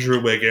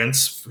Andrew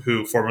Wiggins,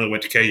 who formerly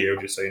went to KU,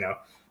 just so you know.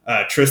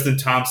 Tristan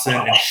Thompson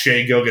and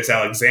Shai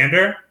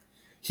Gilgeous-Alexander.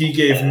 He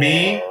gave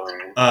me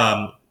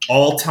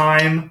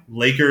all-time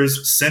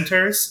Lakers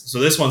centers. So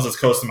this one's as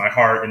close to my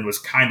heart and was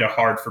kind of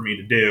hard for me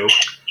to do.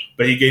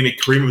 But he gave me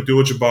Kareem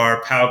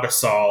Abdul-Jabbar, Pau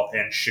Gasol,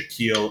 and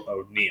Shaquille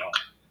O'Neal.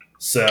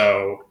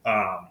 So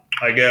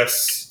I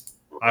guess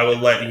I will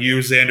let you,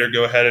 Xander,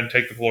 go ahead and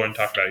take the floor and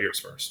talk about yours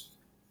first.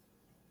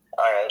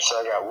 All right, so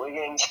I got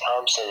Wiggins,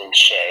 Thompson, and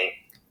Shai.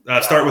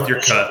 Start with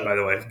your cut, by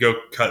the way. Go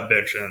cut,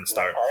 bench, and then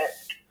start. Right.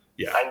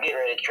 Yeah. I'm getting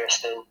rid of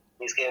Tristan.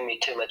 He's giving me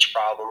too much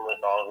problem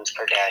with all of his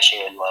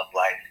Kardashian love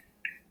life,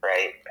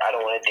 right? I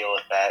don't want to deal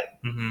with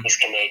that. Mm-hmm. He's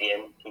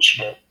Canadian. He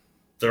should.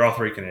 They're all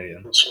 3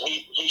 Canadian.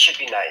 He should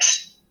be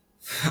nice.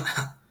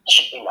 He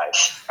should be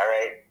nice, all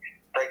right?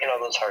 Breaking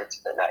all those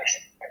hearts, but nice.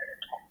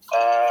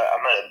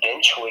 I'm going to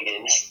bench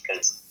Wiggins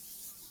because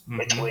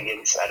it's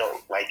Wiggins. I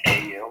don't like KU.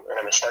 And I'm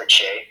going to start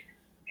Shai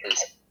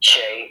because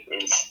Shai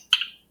is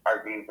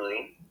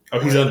arguably... Oh,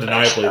 he's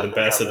undeniably the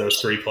best of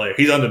those 3 players.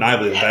 He's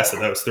undeniably the best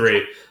of those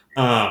 3.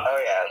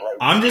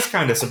 I'm just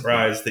kind of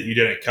surprised that you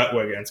didn't cut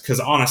Wiggins because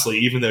honestly,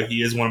 even though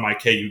he is one of my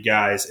KU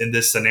guys, in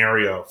this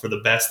scenario for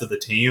the best of the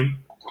team,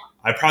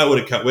 I probably would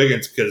have cut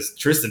Wiggins because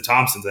Tristan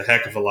Thompson's a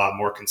heck of a lot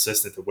more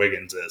consistent than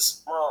Wiggins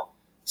is. Well,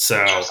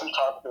 Tristan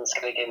Thompson's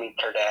going to give me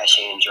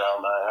Kardashian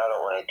drama. I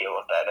don't want to deal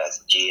with that as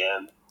a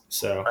GM.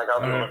 So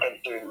I'll be looking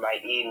through my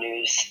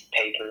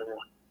e-newspaper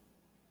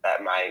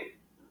that my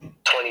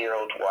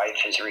 20-year-old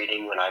wife is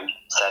reading when I'm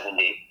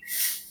 70.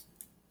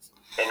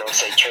 And it'll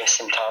say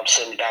Tristan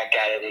Thompson back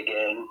at it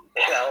again.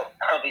 And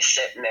I'll be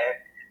sitting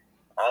there.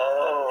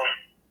 Oh,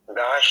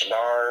 gosh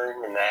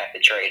darn. And I have to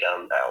trade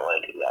him. I don't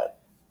want to do that.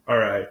 All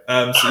right.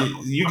 So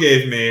you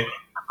gave me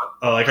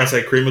like I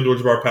said, Kareem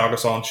Abdul-Jabbar, Pau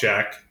Gasol, and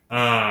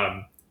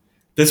Shaq.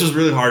 This was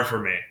really hard for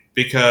me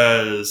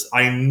because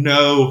I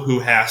know who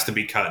has to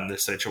be cut in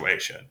this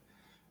situation,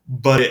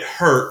 but it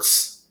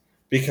hurts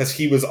because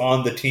he was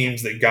on the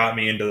teams that got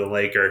me into the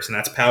Lakers, and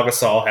that's Pau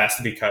Gasol has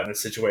to be cut in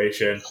this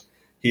situation.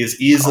 He is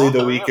easily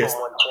the weakest.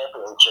 Won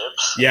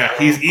championships. Yeah,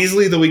 he's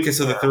easily the weakest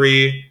of the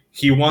three.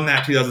 He won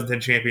that 2010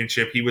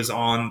 championship. He was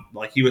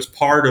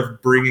part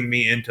of bringing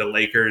me into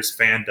Lakers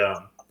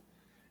fandom.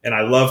 And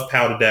I love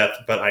Pau to death,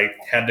 but I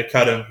had to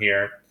cut him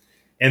here.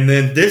 And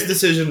then this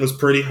decision was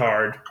pretty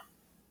hard,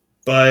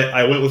 but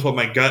I went with what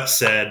my gut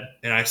said,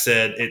 and I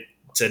said it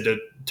said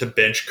to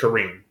bench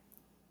Kareem.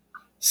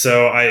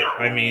 So,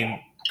 I mean,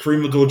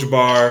 Kareem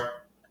Abdul-Jabbar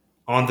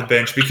on the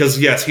bench because,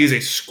 yes, he's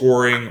a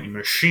scoring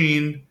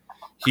machine.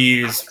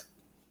 He's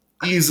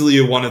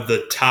easily one of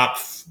the top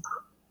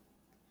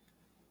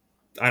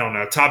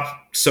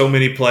so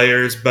many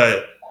players,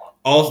 but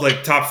all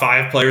like top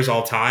 5 players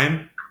all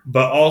time.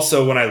 But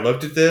also when I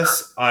looked at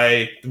this,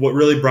 what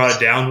really brought it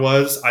down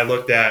was I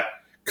looked at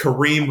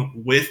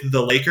Kareem with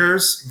the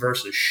Lakers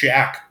versus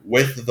Shaq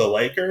with the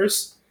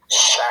Lakers.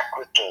 Shaq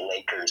with the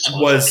Lakers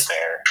was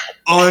fair.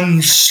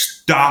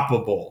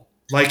 Unstoppable.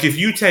 Like if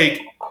you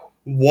take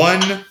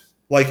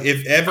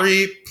if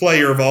every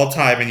player of all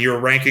time and you're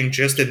ranking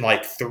just in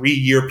like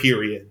 3-year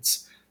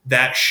periods,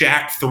 that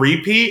Shaq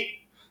three-peat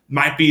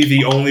might be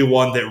the only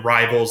one that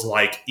rivals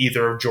like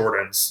either of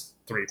Jordan's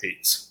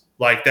three-peats.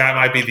 Like that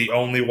might be the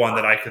only one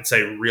that I could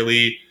say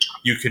really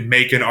you could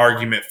make an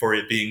argument for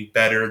it being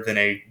better than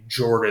a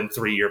Jordan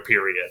 3-year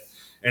period.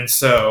 And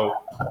so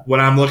when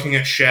I'm looking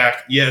at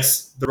Shaq,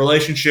 yes, the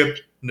relationship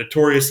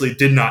notoriously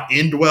did not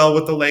end well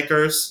with the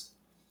Lakers.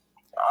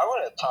 I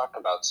want to talk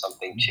about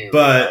something too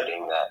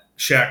regarding that.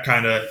 Shaq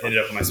kind of ended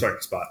up in my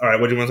starting spot. All right,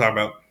 what do you want to talk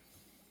about?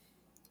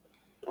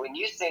 When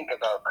you think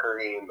about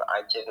Kareem,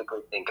 I typically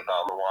think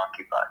about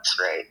Milwaukee Bucks,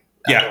 right?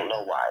 Yeah. I don't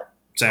know why.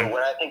 Same. But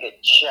when I think of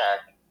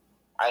Shaq,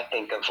 I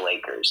think of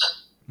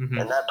Lakers. Mm-hmm.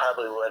 And that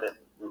probably would have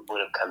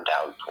come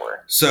down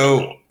for.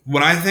 So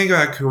when I think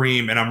about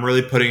Kareem, and I'm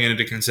really putting it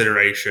into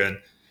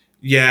consideration,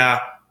 yeah,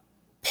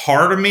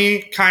 part of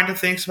me kind of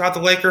thinks about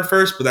the Laker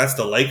first, but that's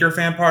the Laker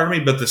fan part of me.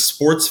 But the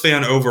sports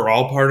fan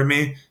overall part of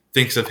me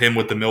thinks of him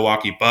with the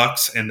Milwaukee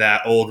Bucks and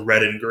that old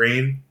red and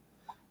green.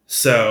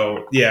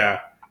 So,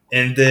 yeah.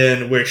 And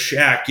then with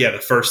Shaq, yeah, the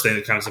first thing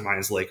that comes to mind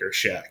is Lakers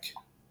Shaq.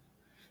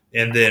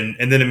 And then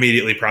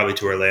immediately probably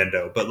to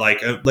Orlando. But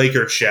like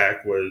Lakers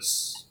Shaq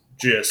was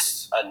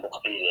just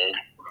undefeated.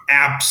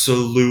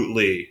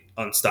 Absolutely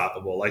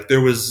unstoppable. Like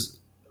there was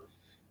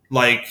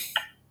like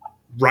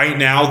right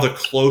now the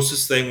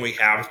closest thing we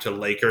have to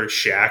Lakers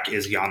Shaq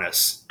is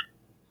Giannis.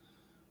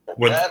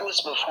 That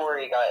was before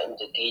he got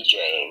into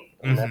DJing,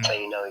 and that's how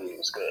you know he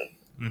was good.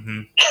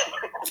 Mm-hmm.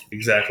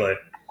 Exactly.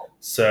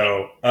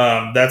 So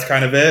that's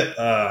kind of it.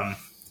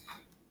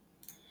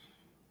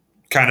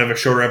 Kind of a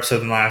shorter episode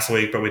than last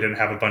week, but we didn't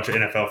have a bunch of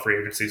NFL free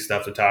agency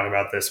stuff to talk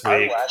about this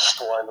week. Our last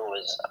one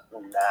was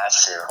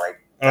massive.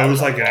 It was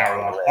like an hour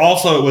long.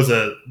 Also, it was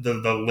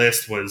the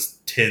list was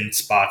 10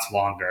 spots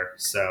longer.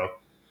 So,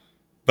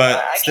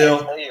 but I still,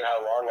 can't tell you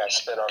how long I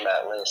spent on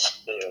that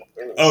list too.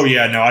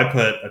 I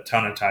put a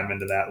ton of time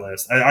into that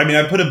list.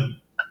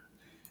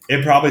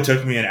 It probably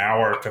took me an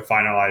hour to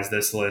finalize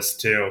this list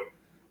too,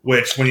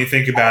 which when you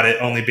think about it,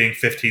 only being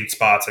 15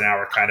 spots an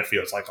hour kind of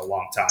feels like a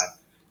long time.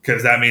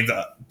 Because that means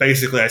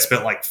basically I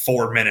spent like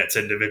 4 minutes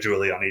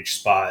individually on each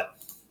spot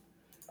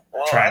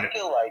trying to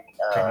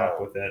come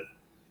up with it.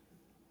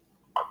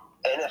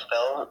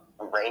 NFL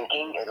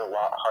ranking is a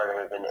lot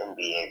harder than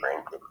NBA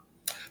ranking.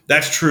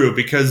 That's true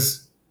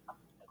because,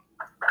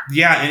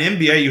 yeah, in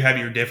NBA you have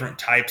your different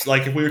types.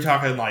 Like if we were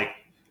talking like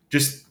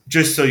just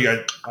so you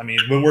guys, I mean,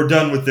 when we're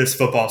done with this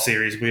football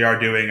series, we are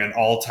doing an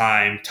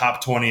all-time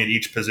top 20 at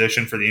each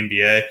position for the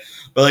NBA.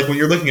 But like when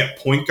you're looking at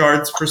point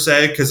guards per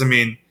se, because I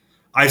mean,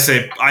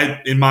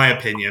 in my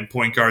opinion,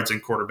 point guards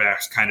and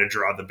quarterbacks kind of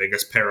draw the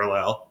biggest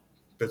parallel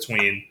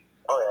between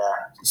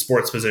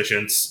sports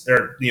positions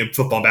or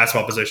football and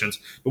basketball positions.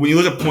 But when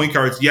you look at point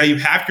guards, yeah, you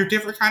have your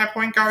different kind of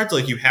point guards.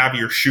 Like you have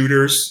your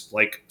shooters,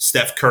 like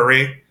Steph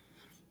Curry,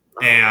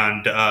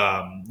 and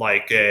I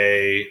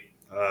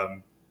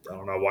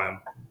don't know why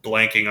I'm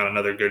blanking on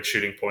another good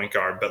shooting point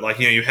guard, but like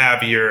you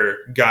have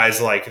your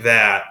guys like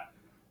that.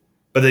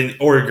 But then,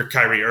 or your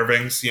Kyrie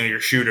Irvings,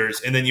 your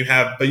shooters, and then you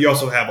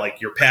also have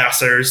like your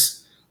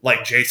passers,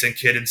 like Jason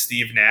Kidd and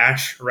Steve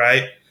Nash,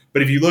 right?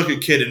 But if you look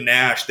at Kidd and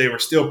Nash, they were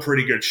still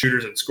pretty good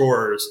shooters and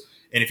scorers.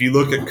 And if you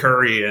look at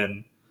Curry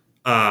and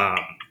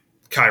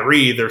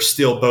Kyrie, they're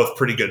still both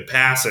pretty good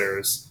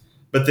passers.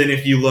 But then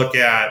if you look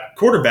at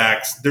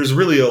quarterbacks, there's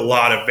really a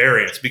lot of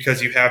variance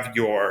because you have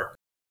your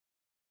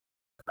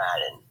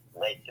Madden,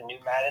 like the new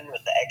Madden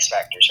with the X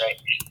factors, right?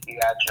 You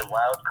have your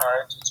wild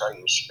cards, which are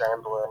your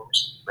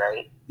scramblers,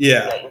 right?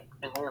 Yeah. You got your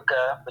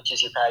Bazooka, which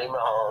is your Patty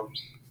Mahomes,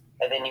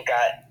 and then you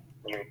got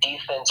your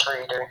defense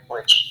reader,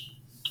 which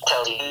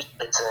tells you who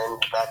fits in.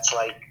 That's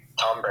like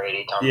Tom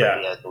Brady. Tom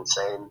Brady has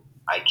insane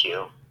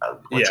IQ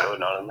of what's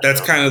going on in the That's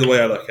field. kind of the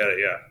way I look at it,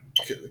 yeah.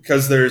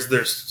 because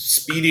there's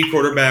speedy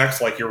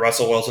quarterbacks like your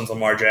Russell Wilsons,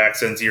 Lamar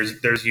Jacksons.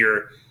 There's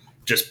your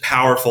just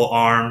powerful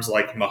arms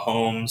like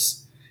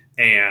Mahomes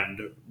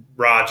and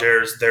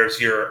Rodgers. There's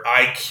your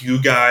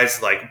IQ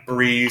guys like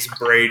Breeze,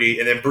 Brady,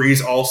 and then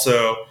Breeze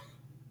also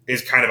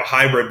is kind of a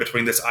hybrid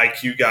between this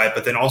IQ guy,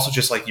 but then also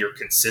just like your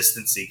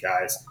consistency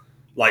guys,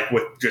 like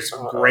with just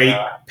great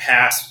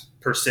pass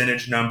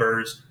percentage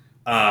numbers.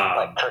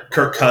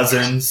 Kirk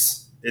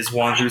Cousins is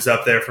one who's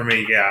up there for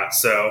me. Yeah,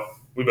 so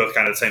we both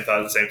kind of the same thought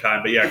at the same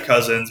time. But yeah,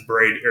 Cousins,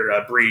 Brady,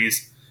 or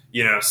Breeze.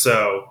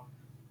 So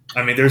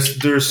I mean,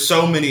 there's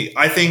so many.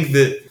 I think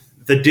that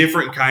the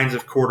different kinds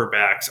of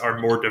quarterbacks are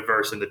more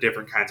diverse than the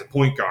different kinds of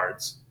point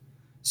guards.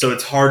 So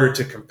it's harder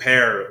to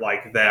compare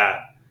like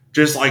that.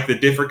 Just like the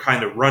different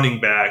kind of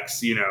running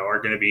backs, are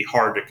going to be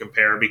hard to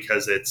compare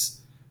because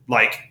it's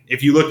like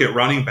if you look at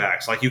running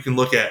backs, like you can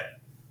look at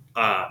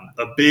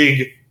a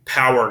big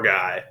power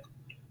guy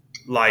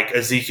like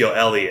Ezekiel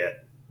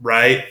Elliott,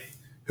 right?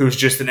 Who's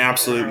just an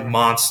absolute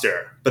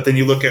monster. But then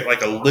you look at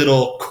like a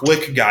little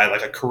quick guy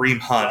like a Kareem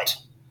Hunt.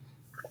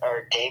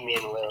 Or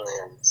Damian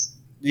Williams.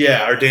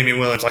 Yeah, or Damian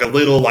Williams, like a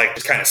little like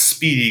just kind of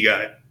speedy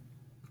guy.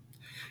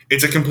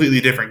 It's a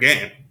completely different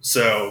game.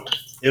 So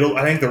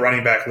I think the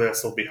running back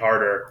list will be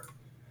harder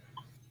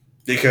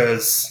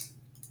because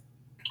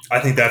I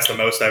think that's the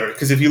most ever.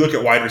 Because if you look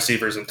at wide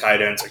receivers and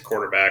tight ends and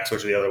quarterbacks,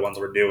 which are the other ones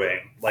we're doing,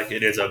 like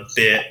it is a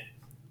bit.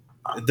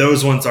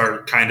 Those ones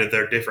are kind of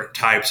their different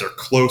types are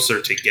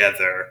closer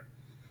together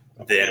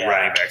than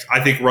running backs.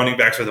 I think running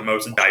backs are the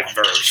most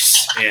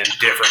diverse in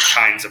different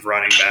kinds of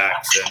running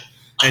backs,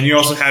 and you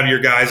also have your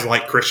guys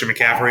like Christian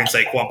McCaffrey and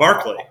Saquon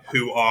Barkley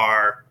who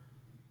are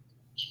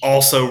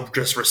also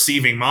just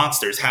receiving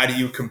monsters. How do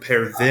you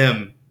compare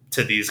them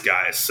to these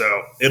guys?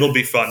 So it'll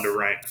be fun to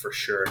rank for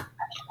sure.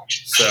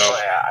 So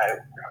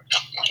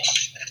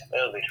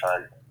it'll be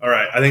fun. All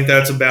right, I think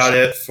that's about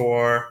it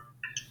for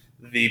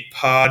the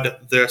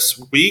pod this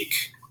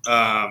week.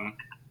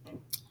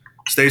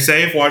 Stay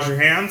safe, wash your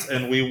hands,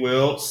 and we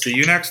will see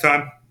you next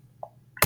time.